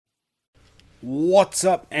What's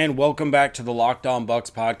up, and welcome back to the Locked On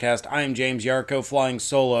Bucs podcast. I am James Yarko, flying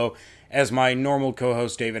solo, as my normal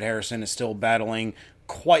co-host David Harrison is still battling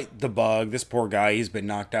quite the bug. This poor guy, he's been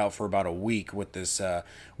knocked out for about a week with this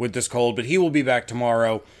cold, but he will be back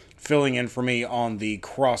tomorrow, filling in for me on the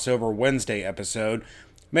crossover Wednesday episode.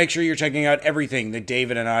 Make sure you're checking out everything that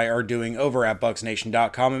David and I are doing over at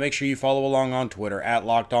BucsNation.com, and make sure you follow along on Twitter at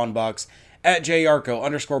LockedOnBucs, at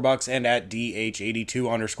JYarko_Bucs, and at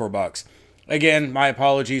DH82_Bucs. Again, my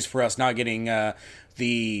apologies for us not getting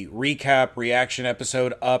the recap reaction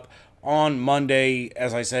episode up on Monday.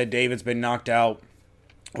 As I said, David's been knocked out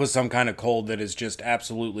with some kind of cold that is just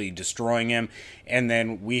absolutely destroying him. And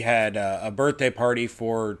then we had a birthday party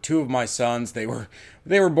for two of my sons. They were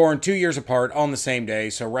born 2 years apart on the same day.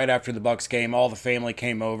 So right after the Bucs game, all the family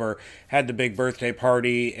came over, had the big birthday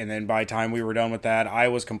party, and then by the time we were done with that, I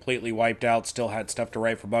was completely wiped out. Still had stuff to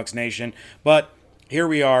write for Bucs Nation, but here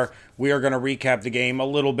we are. We are going to recap the game a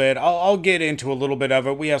little bit. I'll get into a little bit of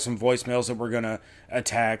it. We have some voicemails that we're going to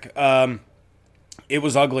attack. It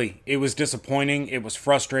was ugly. It was disappointing. It was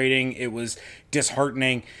frustrating. It was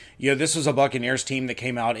disheartening. This was a Buccaneers team that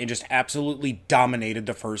came out and just absolutely dominated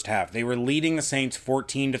the first half. They were leading the Saints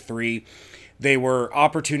 14-3. They were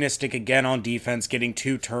opportunistic again on defense, getting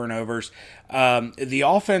 2 turnovers. The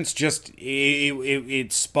offense just,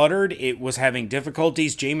 it sputtered. It was having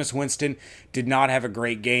difficulties. Jameis Winston did not have a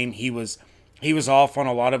great game. He was off on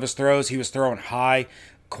a lot of his throws. He was throwing high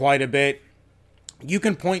quite a bit. You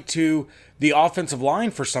can point to the offensive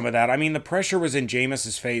line for some of that. I mean, the pressure was in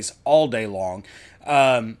Jameis's face all day long.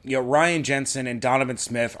 Ryan Jensen and Donovan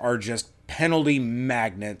Smith are just penalty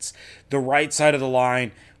magnets. The right side of the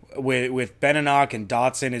line with Beninock and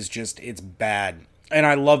Dotson is just, it's bad. And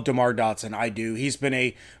I love DeMar Dotson. I do. He's been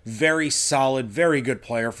a very solid, very good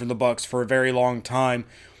player for the Bucs for a very long time.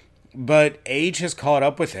 But age has caught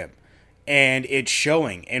up with him. And it's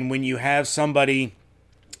showing. And when you have somebody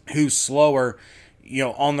who's slower,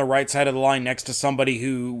 on the right side of the line next to somebody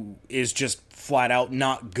who is just flat out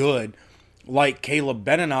not good, like Caleb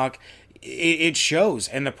Beninock, it shows,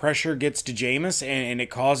 and the pressure gets to Jameis, and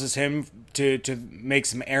it causes him to make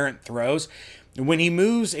some errant throws. When he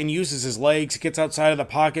moves and uses his legs, gets outside of the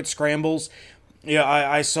pocket, scrambles.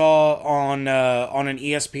 I saw on an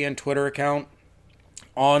ESPN Twitter account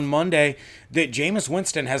on Monday that Jameis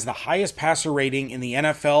Winston has the highest passer rating in the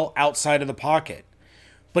NFL outside of the pocket,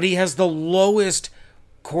 but he has the lowest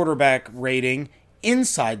quarterback rating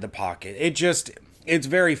inside the pocket. It's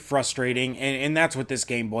very frustrating, and that's what this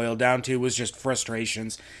game boiled down to, was just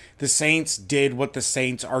frustrations. The Saints did what the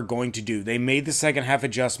Saints are going to do. They made the second half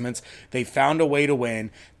adjustments. They found a way to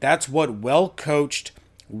win. That's what well-coached,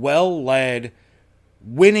 well-led,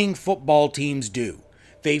 winning football teams do.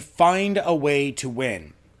 They find a way to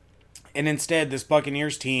win. And instead, this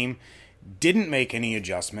Buccaneers team didn't make any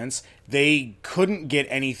adjustments. They couldn't get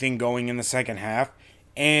anything going in the second half,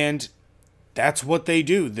 and that's what they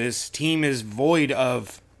do. This team is void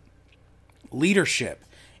of leadership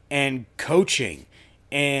and coaching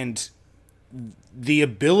and the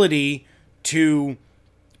ability to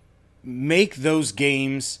make those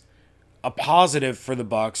games a positive for the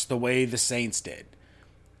Bucs the way the Saints did.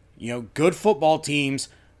 Good football teams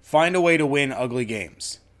find a way to win ugly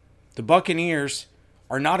games. The Buccaneers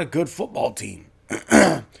are not a good football team.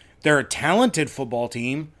 They're a talented football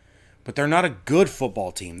team, but they're not a good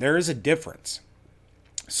football team. There is a difference.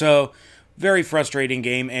 So, very frustrating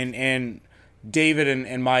game. And David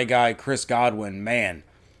and my guy, Chris Godwin, man,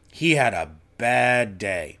 he had a bad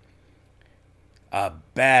day. A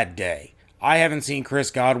bad day. I haven't seen Chris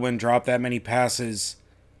Godwin drop that many passes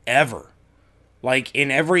ever. Like, in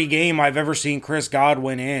every game I've ever seen Chris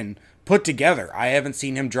Godwin in put together, I haven't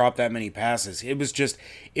seen him drop that many passes.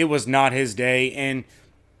 It was not his day. And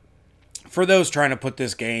for those trying to put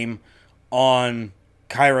this game on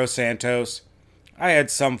Cairo Santos, I had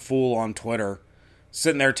some fool on Twitter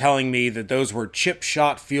sitting there telling me that those were chip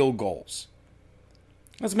shot field goals.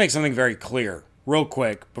 Let's make something very clear real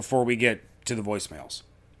quick before we get to the voicemails.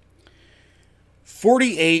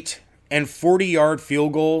 48 and 40-yard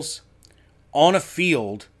field goals on a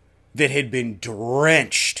field that had been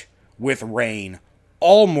drenched with rain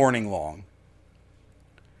all morning long.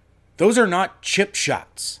 Those are not chip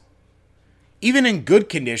shots. Even in good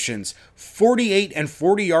conditions, 48 and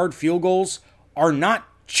 40-yard field goals are not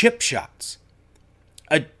chip shots.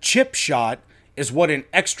 A chip shot is what an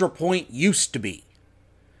extra point used to be.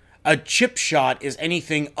 A chip shot is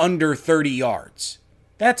anything under 30 yards.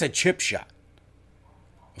 That's a chip shot.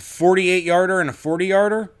 A 48-yarder and a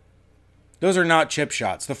 40-yarder? Those are not chip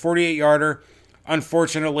shots. The 48-yarder,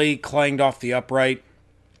 unfortunately, clanged off the upright.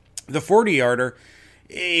 The 40-yarder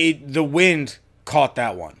The wind caught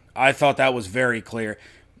that one. I thought that was very clear.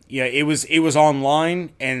 Yeah, it was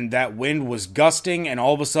online, and that wind was gusting, and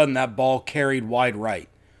all of a sudden that ball carried wide right.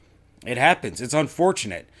 It happens. It's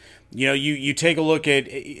unfortunate. You take a look at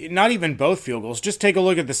not even both field goals. Just take a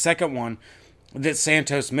look at the second one that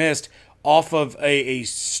Santos missed off of a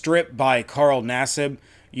strip by Carl Nassib.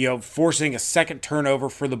 Forcing a second turnover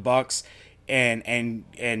for the Bucs,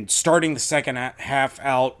 and starting the second half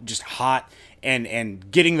out just hot,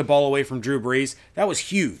 and getting the ball away from Drew Brees. That was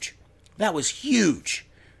huge. That was huge.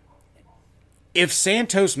 If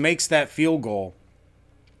Santos makes that field goal,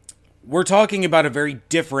 we're talking about a very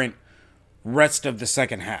different rest of the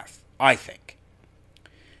second half, I think.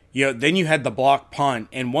 Then you had the block punt,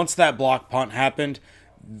 and once that block punt happened,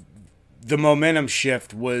 the momentum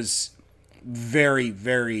shift was very,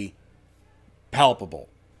 very palpable.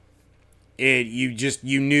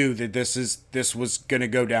 You knew that this was going to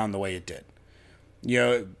go down the way it did.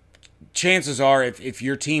 Chances are if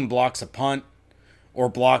your team blocks a punt or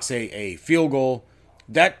blocks a field goal,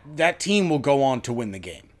 that team will go on to win the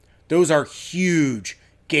game. Those are huge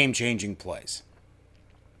game-changing plays.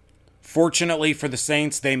 Fortunately for the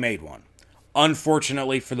Saints, they made one.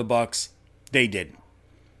 Unfortunately for the Bucs, they didn't.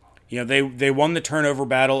 They won the turnover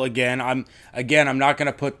battle again. I'm not going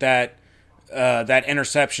to put that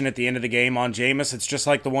interception at the end of the game on Jameis. It's just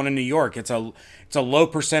like the one in New York. It's a low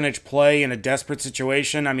percentage play in a desperate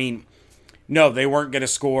situation. I mean, no, they weren't going to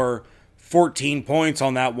score 14 points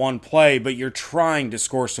on that one play, but you're trying to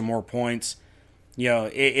score some more points.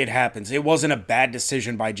 It happens. It wasn't a bad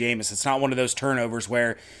decision by Jameis. It's not one of those turnovers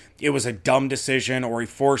where it was a dumb decision, or he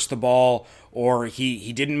forced the ball, or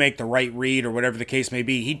he didn't make the right read, or whatever the case may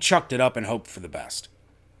be. He chucked it up and hoped for the best.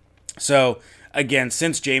 So, again,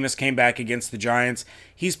 since Jameis came back against the Giants,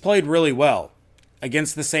 he's played really well.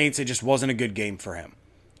 Against the Saints, it just wasn't a good game for him.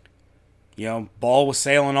 Ball was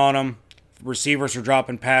sailing on him. Receivers were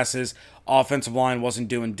dropping passes. Offensive line wasn't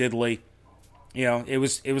doing diddly. It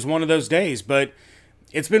was one of those days, but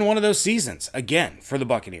it's been one of those seasons, again, for the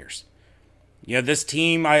Buccaneers. This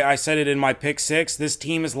team, I said it in my pick 6, this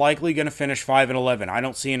team is likely going to finish 5-11. I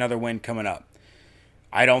don't see another win coming up.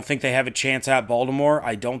 I don't think they have a chance at Baltimore.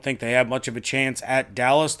 I don't think they have much of a chance at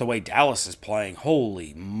Dallas, the way Dallas is playing.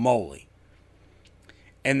 Holy moly.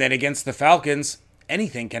 And then against the Falcons,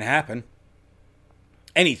 anything can happen.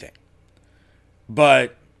 Anything.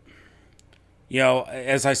 But,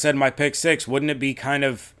 as I said in my pick 6, wouldn't it be kind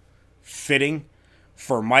of fitting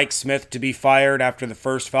for Mike Smith to be fired after the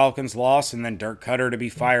first Falcons loss, and then Dirk Cutter to be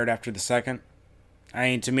fired after the second? I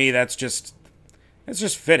mean, to me, that's just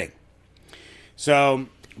fitting. So,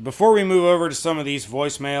 before we move over to some of these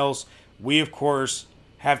voicemails, we, of course,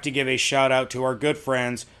 have to give a shout out to our good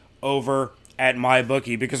friends over at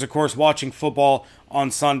MyBookie, because, of course, watching football on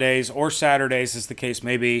Sundays or Saturdays, as the case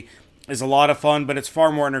may be, is a lot of fun, but it's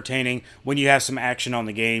far more entertaining when you have some action on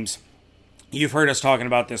the games. You've heard us talking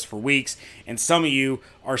about this for weeks, and some of you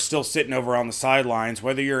are still sitting over on the sidelines.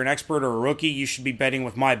 Whether you're an expert or a rookie, you should be betting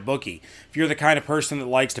with MyBookie. If you're the kind of person that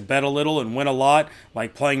likes to bet a little and win a lot,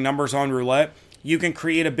 like playing numbers on roulette, you can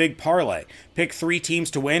create a big parlay. Pick 3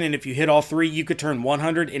 teams to win, and if you hit all 3, you could turn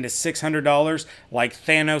 $100 into $600 like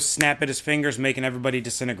Thanos snap at his fingers, making everybody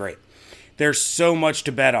disintegrate. There's so much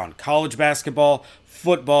to bet on. College basketball,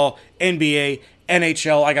 football, NBA,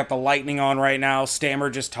 NHL. I got the Lightning on right now. Stammer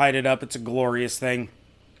just tied it up. It's a glorious thing.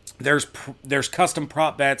 There's custom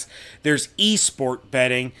prop bets. There's esport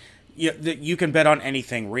betting. You can bet on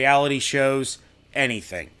anything. Reality shows,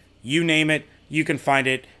 anything. You name it, you can find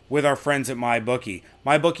it with our friends at MyBookie.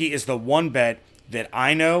 MyBookie is the one bet that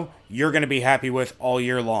I know you're going to be happy with all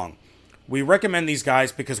year long. We recommend these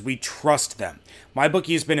guys because we trust them.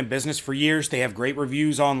 MyBookie has been in business for years. They have great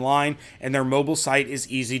reviews online, and their mobile site is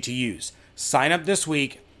easy to use. Sign up this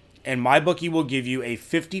week, and MyBookie will give you a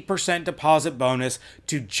 50% deposit bonus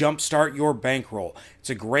to jumpstart your bankroll. It's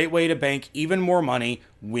a great way to bank even more money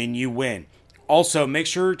when you win. Also, make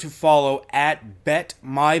sure to follow at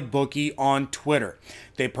BetMyBookie on Twitter.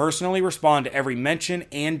 They personally respond to every mention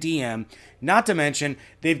and DM. Not to mention,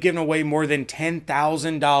 they've given away more than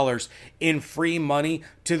 $10,000 in free money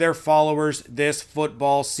to their followers this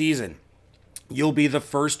football season. You'll be the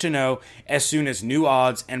first to know as soon as new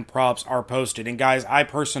odds and props are posted. And guys, I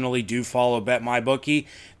personally do follow BetMyBookie.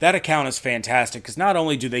 That account is fantastic because not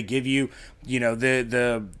only do they give you,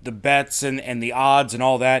 the bets and the odds and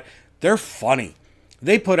all that, they're funny.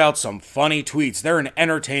 They put out some funny tweets. They're an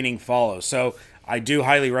entertaining follow. So I do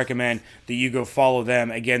highly recommend that you go follow them.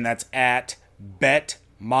 Again, that's at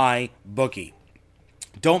BetMyBookie.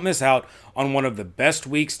 Don't miss out on one of the best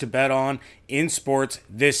weeks to bet on in sports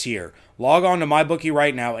this year. Log on to MyBookie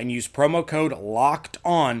right now and use promo code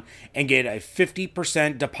LOCKEDON and get a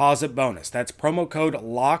 50% deposit bonus. That's promo code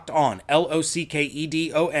LOCKEDON,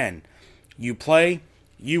 LOCKEDON. You play,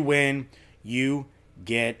 you win, you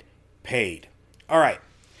get paid. All right.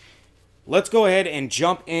 Let's go ahead and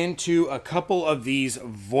jump into a couple of these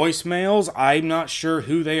voicemails. I'm not sure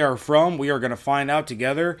who they are from. We are going to find out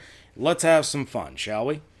together. Let's have some fun, shall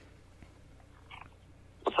we?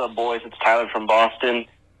 What's up, boys? It's Tyler from Boston.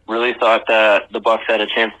 Really thought that the Bucs had a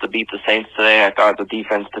chance to beat the Saints today. I thought the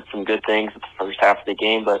defense did some good things at the first half of the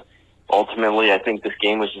game, but ultimately I think this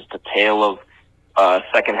game was just a tale of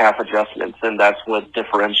second half adjustments, and that's what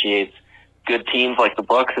differentiates good teams like the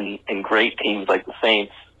Bucs and great teams like the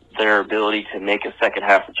Saints, their ability to make a second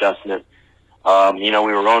half adjustment. We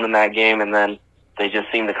were owning that game, and then they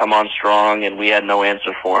just seemed to come on strong, and we had no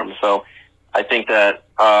answer for them. So I think that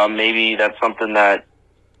maybe that's something that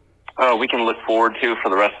we can look forward to for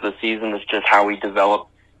the rest of the season. It's just how we develop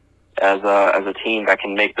as a team that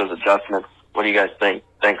can make those adjustments. What do you guys think?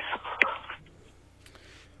 Thanks.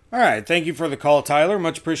 All right. Thank you for the call, Tyler.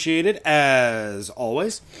 Much appreciated, as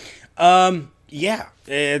always. Yeah,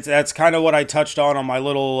 that's kind of what I touched on my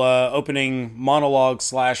little opening monologue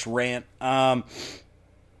 / rant.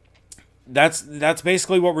 That's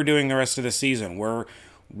basically what we're doing the rest of the season.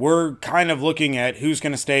 We're kind of looking at who's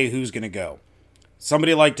going to stay, who's going to go.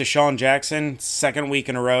 Somebody like Deshaun Jackson, second week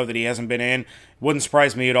in a row that he hasn't been in. Wouldn't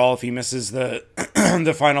surprise me at all if he misses the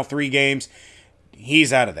the final 3 games.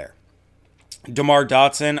 He's out of there. DeMar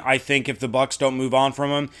Dotson, I think if the Bucs don't move on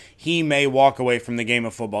from him, he may walk away from the game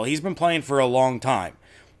of football. He's been playing for a long time.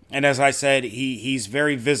 And as I said, he's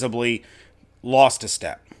very visibly lost a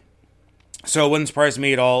step. So it wouldn't surprise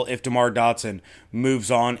me at all if DeMar Dotson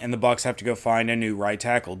moves on and the Bucs have to go find a new right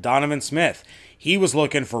tackle. Donovan Smith, he was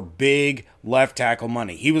looking for big left tackle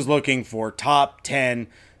money. He was looking for top 10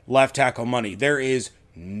 left tackle money. There is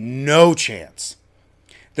no chance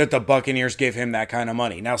that the Buccaneers give him that kind of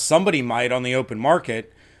money. Now, somebody might on the open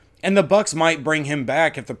market, and the Bucs might bring him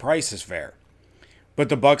back if the price is fair. But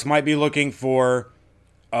the Bucs might be looking for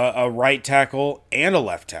a right tackle and a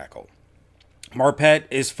left tackle. Marpet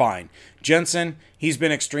is fine. Jensen, he's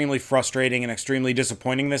been extremely frustrating and extremely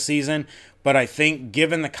disappointing this season, but I think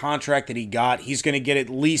given the contract that he got, he's going to get at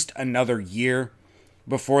least another year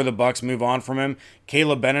before the Bucs move on from him.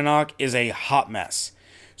 Caleb Benenoch is a hot mess.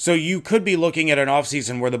 So you could be looking at an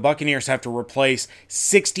offseason where the Buccaneers have to replace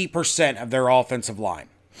 60% of their offensive line.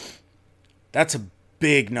 That's a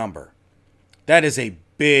big number. That is a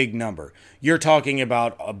big number. You're talking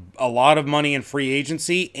about a lot of money in free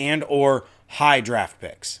agency and or high draft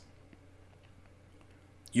picks.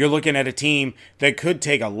 You're looking at a team that could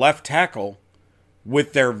take a left tackle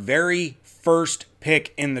with their very first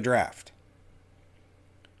pick in the draft.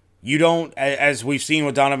 You don't, as we've seen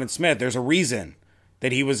with Donovan Smith, there's a reason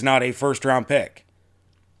that he was not a first-round pick.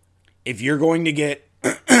 If you're going to get,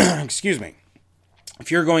 if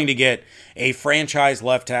you're going to get a franchise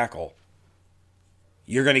left tackle,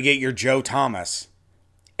 you're going to get your Joe Thomas.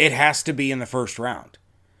 It has to be in the first round.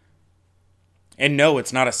 And no,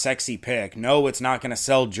 it's not a sexy pick. No, it's not going to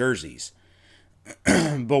sell jerseys.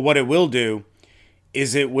 But what it will do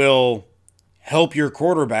is it will help your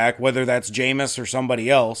quarterback, whether that's Jameis or somebody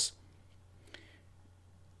else.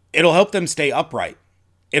 It'll help them stay upright.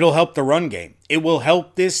 It'll help the run game. It will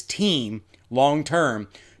help this team long term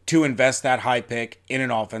to invest that high pick in an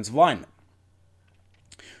offensive lineman.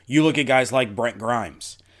 You look at guys like Brent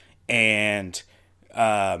Grimes and,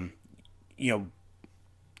 I'm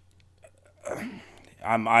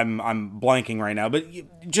blanking right now, but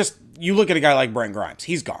you look at a guy like Brent Grimes,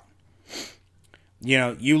 he's gone.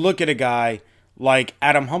 You look at a guy like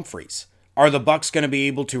Adam Humphries. Are the Bucs going to be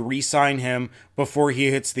able to re-sign him before he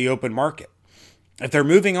hits the open market? If they're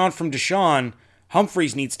moving on from Deshaun,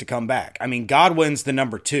 Humphries needs to come back. I mean, Godwin's the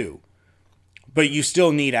number 2, but you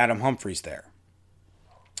still need Adam Humphries there.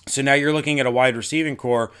 So now you're looking at a wide receiving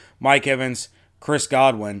core, Mike Evans, Chris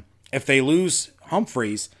Godwin. If they lose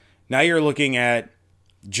Humphries, now you're looking at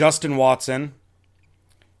Justin Watson,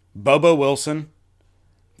 Bobo Wilson.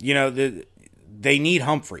 They need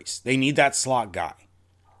Humphries. They need that slot guy.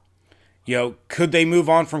 Could they move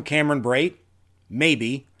on from Cameron Brate?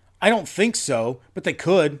 Maybe. I don't think so, but they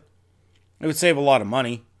could. It would save a lot of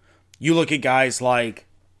money. You look at guys like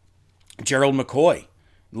Gerald McCoy,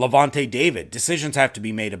 Levante David. Decisions have to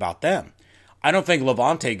be made about them. I don't think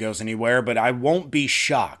Levante goes anywhere, but I won't be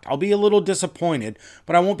shocked. I'll be a little disappointed,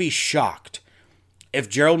 but I won't be shocked if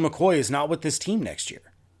Gerald McCoy is not with this team next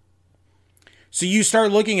year. So you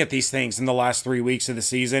start looking at these things in the last 3 weeks of the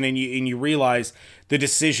season, and you realize the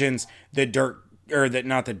decisions that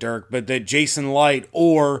that Jason Light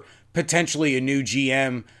or potentially a new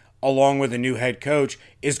GM along with a new head coach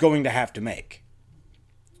is going to have to make.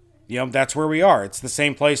 That's where we are. It's the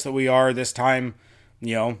same place that we are this time,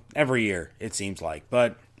 every year, it seems like.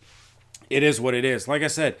 But it is what it is. Like I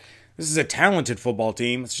said, this is a talented football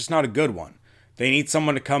team. It's just not a good one. They need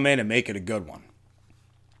someone to come in and make it a good one.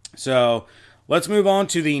 So let's move on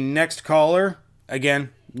to the next caller.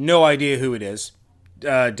 Again, no idea who it is.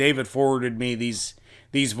 David forwarded me these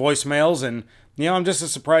voicemails, and I'm just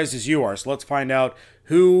as surprised as you are. So let's find out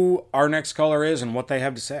who our next caller is and what they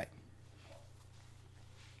have to say.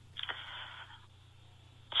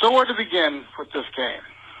 So where to begin with this game?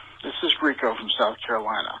 This is Rico from South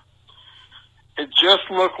Carolina. It just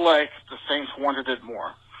looked like the Saints wanted it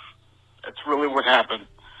more. That's really what happened.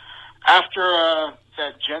 After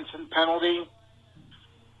that Jensen penalty,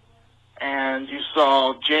 and you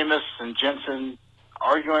saw Jameis and Jensen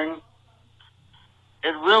arguing,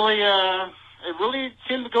 it really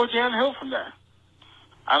seemed to go downhill from there.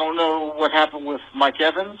 I don't know what happened with Mike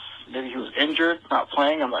Evans. Maybe he was injured, not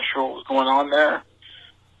playing. I'm not sure what was going on there.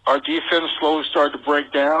 Our defense slowly started to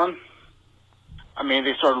break down. I mean,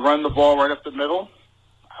 they started running the ball right up the middle.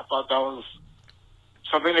 I thought that was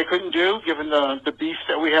something they couldn't do, given the beef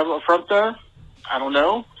that we have up front there. I don't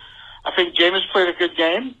know. I think Jameis played a good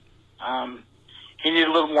game. He needed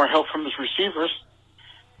a little more help from his receivers.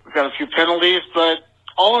 We got a few penalties, but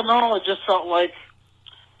all in all, it just felt like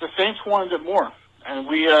the Saints wanted it more, and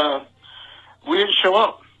we didn't show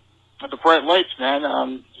up at the bright lights, man.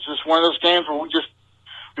 It's just one of those games where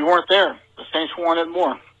we weren't there. The Saints wanted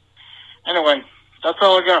more. Anyway, that's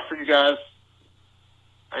all I got for you guys.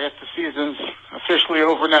 I guess the season's officially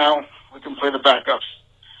over now. We can play the backups.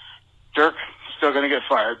 Dirk still going to get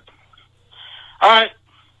fired. All right.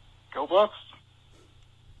 Go Bucs.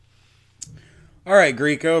 All right,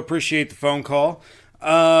 Greco. Appreciate the phone call.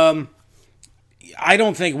 I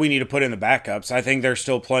don't think we need to put in the backups. I think there's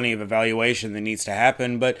still plenty of evaluation that needs to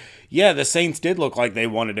happen. But, yeah, the Saints did look like they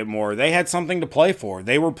wanted it more. They had something to play for.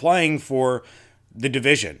 They were playing for the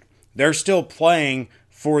division. They're still playing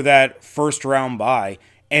for that first-round bye.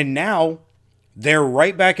 And now they're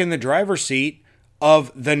right back in the driver's seat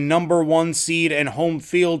of the number 1 seed and home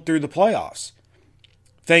field through the playoffs,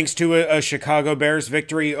 thanks to a Chicago Bears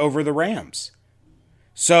victory over the Rams.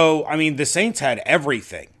 So, I mean, the Saints had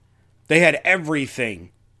everything. They had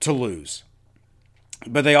everything to lose,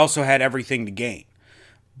 but they also had everything to gain.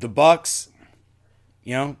 The Bucs,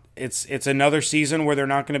 it's another season where they're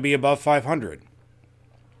not going to be above 500.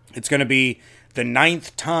 It's going to be the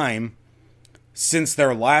 9th time since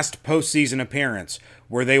their last postseason appearance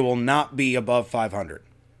where they will not be above 500.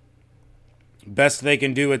 Best they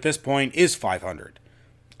can do at this point is 500.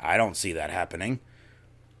 I don't see that happening.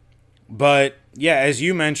 But, yeah, as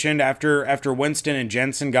you mentioned, after Winston and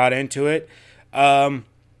Jensen got into it,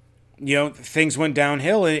 things went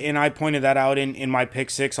downhill. And I pointed that out in my Pick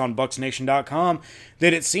 6 on BucsNation.com,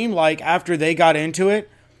 that it seemed like after they got into it,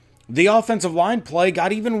 the offensive line play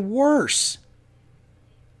got even worse.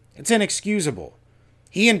 It's inexcusable.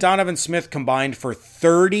 He and Donovan Smith combined for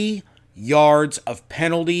 30 yards of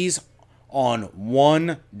penalties on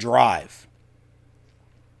one drive.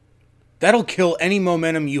 That'll kill any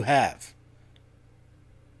momentum you have.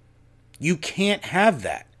 You can't have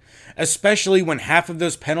that, especially when half of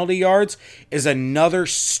those penalty yards is another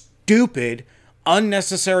stupid,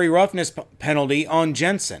 unnecessary roughness penalty on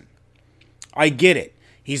Jensen. I get it.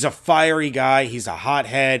 He's a fiery guy. He's a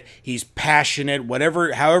hothead. He's passionate,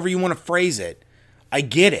 however you want to phrase it. I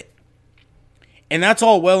get it. And that's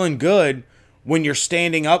all well and good when you're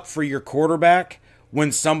standing up for your quarterback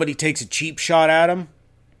when somebody takes a cheap shot at him.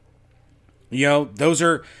 You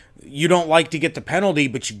don't like to get the penalty,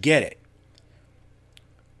 but you get it.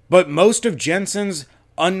 But most of Jensen's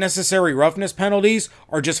unnecessary roughness penalties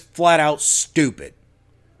are just flat out stupid.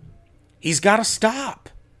 He's got to stop.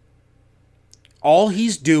 All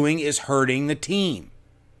he's doing is hurting the team.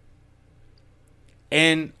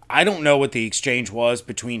 And I don't know what the exchange was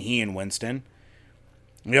between he and Winston.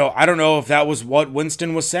 I don't know if that was what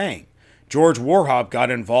Winston was saying. George Warhop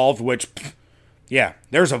got involved, which, yeah,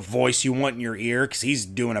 there's a voice you want in your ear because he's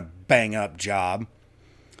doing a bang-up job.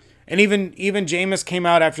 And even Jameis came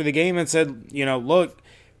out after the game and said, look,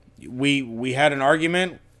 we had an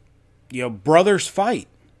argument. Brothers fight.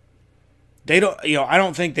 They don't, I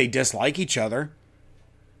don't think they dislike each other.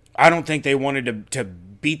 I don't think they wanted to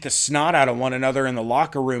beat the snot out of one another in the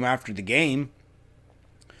locker room after the game.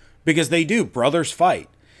 Because they do. Brothers fight.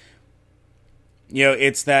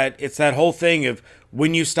 It's that whole thing of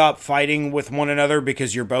when you stop fighting with one another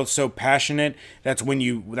because you're both so passionate, that's when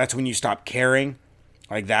you stop caring.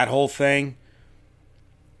 Like that whole thing.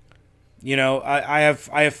 I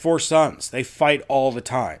have 4 sons. They fight all the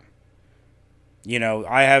time.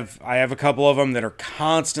 I have a couple of them that are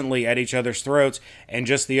constantly at each other's throats, and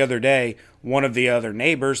just the other day, one of the other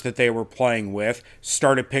neighbors that they were playing with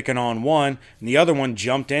started picking on one, and the other one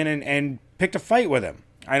jumped in and picked a fight with him.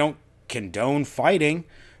 I don't condone fighting,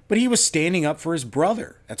 but he was standing up for his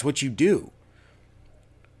brother. That's what you do.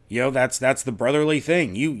 That's the brotherly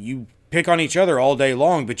thing. You pick on each other all day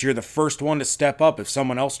long, but you're the first one to step up if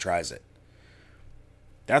someone else tries it.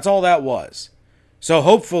 That's all that was. So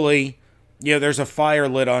hopefully, there's a fire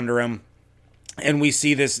lit under him, and we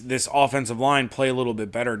see this offensive line play a little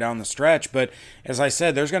bit better down the stretch. But as I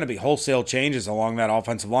said, there's going to be wholesale changes along that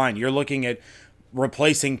offensive line. You're looking at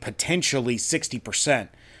replacing potentially 60%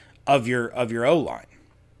 of your O-line.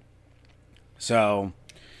 So,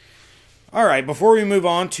 all right, before we move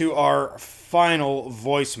on to our final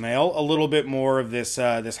voicemail, a little bit more of this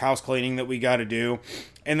house cleaning that we got to do,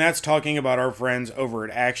 and that's talking about our friends over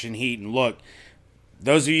at Action Heat. And look,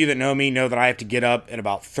 those of you that know me know that I have to get up at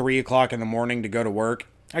about 3 o'clock in the morning to go to work.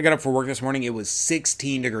 I got up for work this morning. It was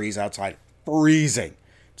 16 degrees outside, freezing,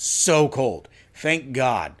 so cold. Thank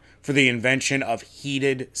God for the invention of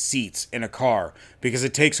heated seats in a car, because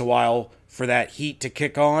it takes a while for that heat to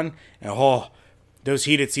kick on. And those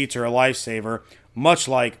heated seats are a lifesaver, much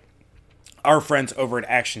like our friends over at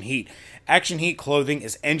Action Heat. Action Heat clothing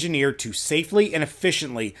is engineered to safely and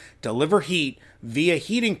efficiently deliver heat via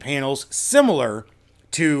heating panels similar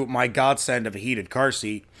to my godsend of a heated car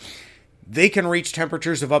seat. They can reach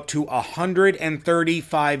temperatures of up to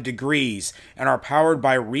 135 degrees and are powered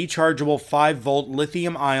by rechargeable 5-volt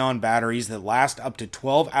lithium-ion batteries that last up to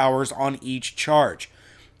 12 hours on each charge.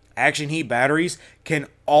 Action Heat batteries can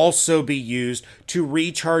also be used to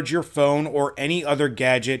recharge your phone or any other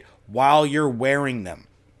gadget while you're wearing them.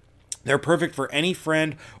 They're perfect for any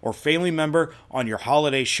friend or family member on your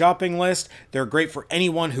holiday shopping list. They're great for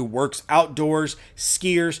anyone who works outdoors,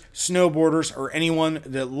 skiers, snowboarders, or anyone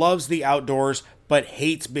that loves the outdoors but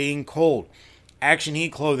hates being cold. Action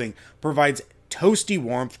Heat clothing provides toasty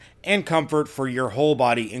warmth and comfort for your whole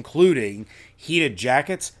body, including heated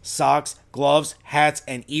jackets, socks, gloves, hats,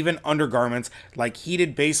 and even undergarments like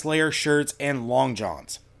heated base layer shirts and long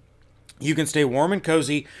johns. You can stay warm and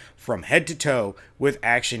cozy from head to toe with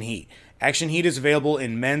Action Heat. Action Heat is available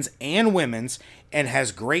in men's and women's and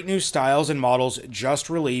has great new styles and models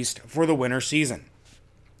just released for the winter season.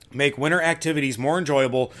 Make winter activities more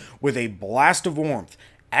enjoyable with a blast of warmth.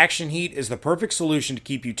 Action Heat is the perfect solution to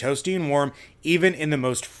keep you toasty and warm even in the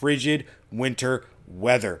most frigid winter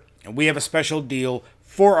weather. And we have a special deal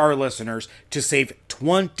for our listeners to save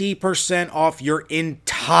 20% off your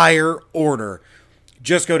entire order.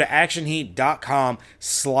 Just go to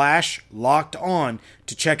actionheat.com/lockedon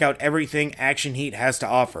to check out everything Action Heat has to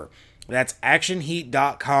offer. That's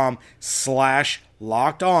actionheat.com/lockedon,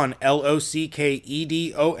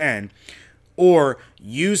 LOCKEDON, or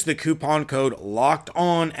use the coupon code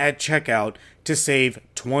LOCKEDON at checkout to save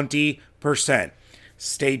 20%.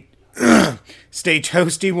 Stay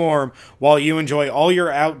toasty warm while you enjoy all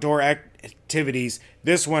your outdoor activities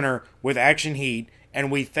this winter with Action Heat,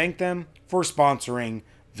 and we thank them for sponsoring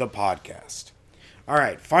the podcast. All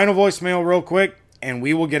right, final voicemail real quick, and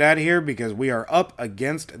we will get out of here because we are up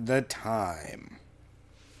against the time.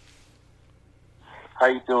 How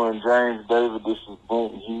you doing, James? David, this is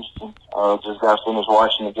Brent in Houston. Just got finished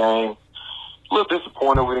watching the game. A little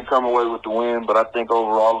disappointed we didn't come away with the win, but I think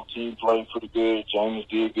overall the team played pretty good. James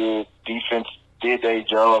did good. Defense did their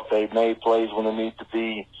job. They made plays when they need to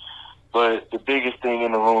be. But the biggest thing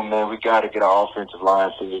in the room, man, we got to get our offensive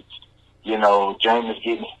line fixed. James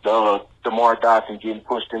getting DeMar Dotson getting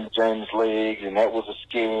pushed into James' legs, and that was a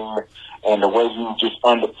scare. And the way he was just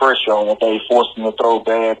under pressure on they forced him to throw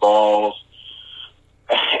bad balls.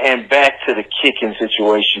 And back to the kicking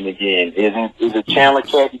situation again. Is it Chandler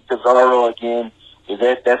Cathy Pizarro again?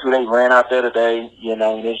 That's who they ran out there today?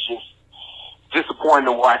 And it's just disappointing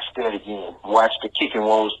to watch that again. Watch the kicking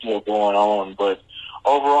woes still going on. But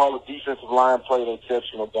overall, the defensive line played an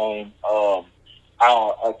exceptional game. I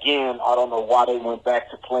don't know why they went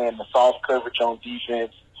back to playing the soft coverage on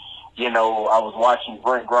defense. I was watching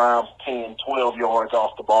Brent Grimes 10, 12 yards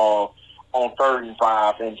off the ball on 3rd and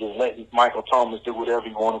 5 and just letting Michael Thomas do whatever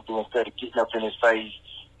he wanted to do instead of getting up in his face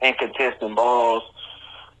and contesting balls.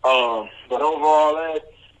 But overall,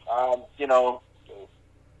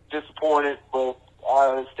 disappointed, but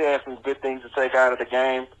I still have some good things to take out of the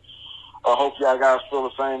game. I hope y'all guys feel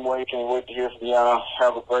the same way. Can't wait to hear from y'all.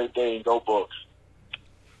 Have a great day and go Bucs.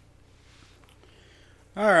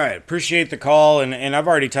 All right, appreciate the call, and I've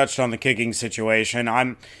already touched on the kicking situation.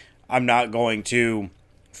 I'm not going to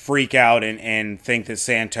freak out and think that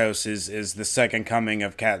Santos is the second coming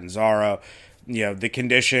of Catanzaro. You know, the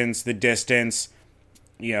conditions, the distance,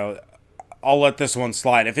 you know, I'll let this one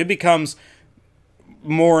slide. If it becomes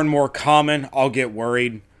more and more common, I'll get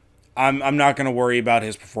worried. I'm not going to worry about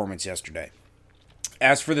his performance yesterday.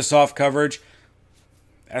 As for the soft coverage,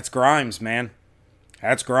 that's Grimes, man.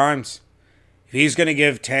 That's Grimes. If he's going to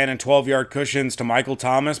give 10 and 12-yard cushions to Michael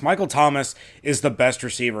Thomas is the best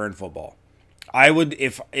receiver in football. I would,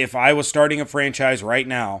 if I was starting a franchise right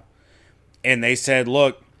now and they said,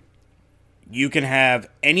 look, you can have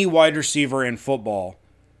any wide receiver in football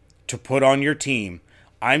to put on your team,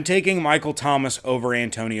 I'm taking Michael Thomas over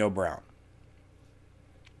Antonio Brown.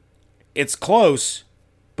 It's close,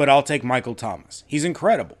 but I'll take Michael Thomas. He's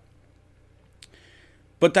incredible.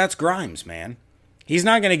 But that's Grimes, man. He's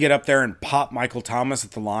not going to get up there and pop Michael Thomas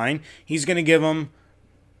at the line. He's going to give him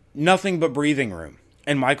nothing but breathing room.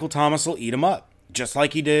 And Michael Thomas will eat him up, just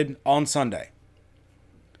like he did on Sunday.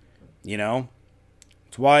 You know?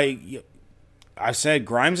 It's why I said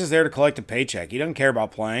Grimes is there to collect a paycheck. He doesn't care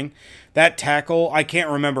about playing. That tackle, I can't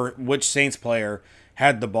remember which Saints player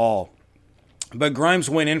had the ball. But Grimes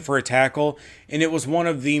went in for a tackle, and it was one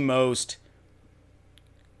of the most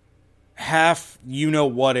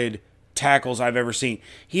half-you-know-whatted tackles I've ever seen.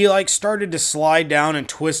 He started to slide down and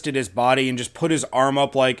twisted his body and just put his arm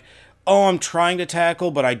up like, oh, I'm trying to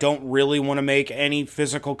tackle, but I don't really want to make any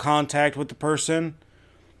physical contact with the person.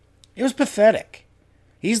 It was pathetic.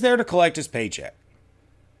 He's there to collect his paycheck.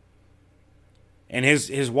 And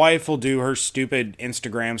his wife will do her stupid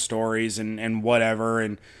Instagram stories and whatever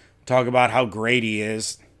and talk about how great he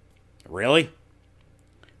is. Really?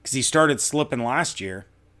 Because he started slipping last year.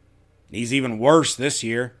 He's even worse this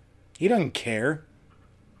year. He doesn't care.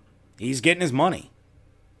 He's getting his money.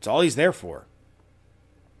 It's all he's there for.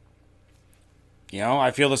 You know, I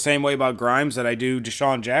feel the same way about Grimes that I do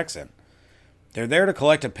Deshaun Jackson. They're there to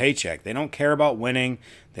collect a paycheck. They don't care about winning.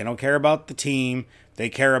 They don't care about the team. They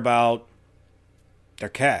care about their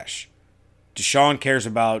cash. Deshaun cares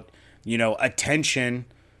about, attention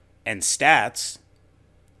and stats.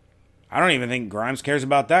 I don't even think Grimes cares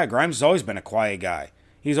about that. Grimes has always been a quiet guy.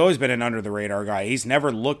 He's always been an under-the-radar guy. He's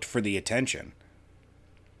never looked for the attention.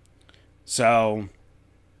 So,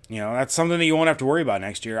 that's something that you won't have to worry about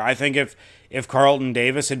next year. I think if Carlton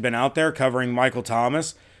Davis had been out there covering Michael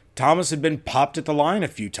Thomas, Thomas had been popped at the line a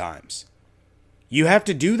few times. You have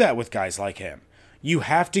to do that with guys like him. You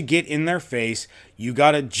have to get in their face. You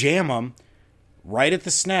got to jam them right at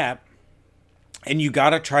the snap. And you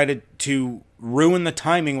got to try to ruin the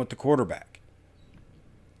timing with the quarterback.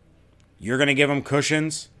 You're going to give him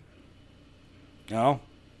cushions? No,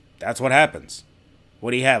 that's what happens.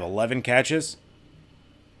 What do you have, 11 catches?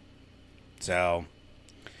 So,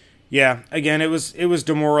 yeah, again, it was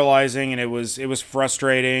demoralizing and it was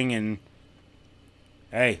frustrating, and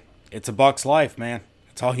hey, it's a Bucs life, man.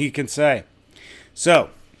 That's all you can say.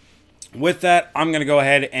 So, with that, I'm going to go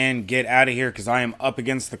ahead and get out of here because I am up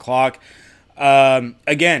against the clock.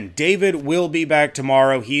 Again, David will be back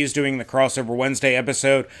tomorrow. He is doing the Crossover Wednesday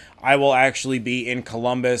episode. I will actually be in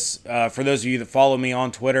Columbus. For those of you that follow me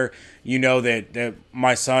on Twitter, you know that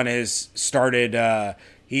my son has started,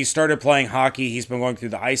 he started playing hockey. He's been going through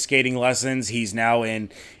the ice skating lessons. He's now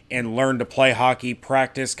in learn to play hockey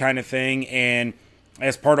practice kind of thing. And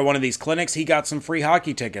as part of one of these clinics, he got some free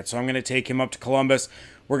hockey tickets. So I'm going to take him up to Columbus.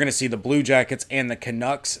 We're going to see the Blue Jackets and the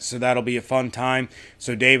Canucks, so that'll be a fun time.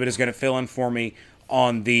 So David is going to fill in for me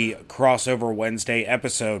on the Crossover Wednesday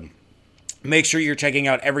episode. Make sure you're checking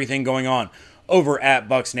out everything going on over at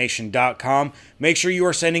BucsNation.com. Make sure you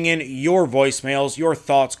are sending in your voicemails, your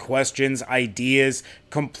thoughts, questions, ideas,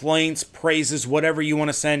 complaints, praises, whatever you want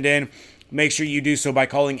to send in. Make sure you do so by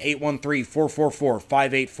calling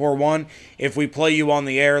 813-444-5841. If we play you on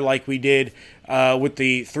the air like we did with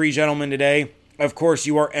the three gentlemen today, of course,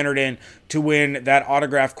 you are entered in to win that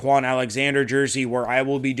autographed Quan Alexander jersey, where I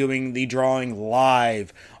will be doing the drawing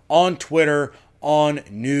live on Twitter on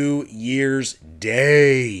New Year's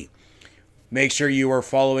Day. Make sure you are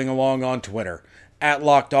following along on Twitter at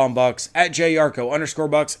LockedOnBucs, at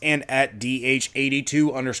JYarko_Bucs, and at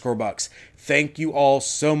DH82_Bucs. Thank you all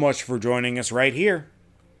so much for joining us right here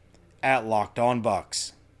at Locked On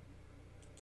Bucs.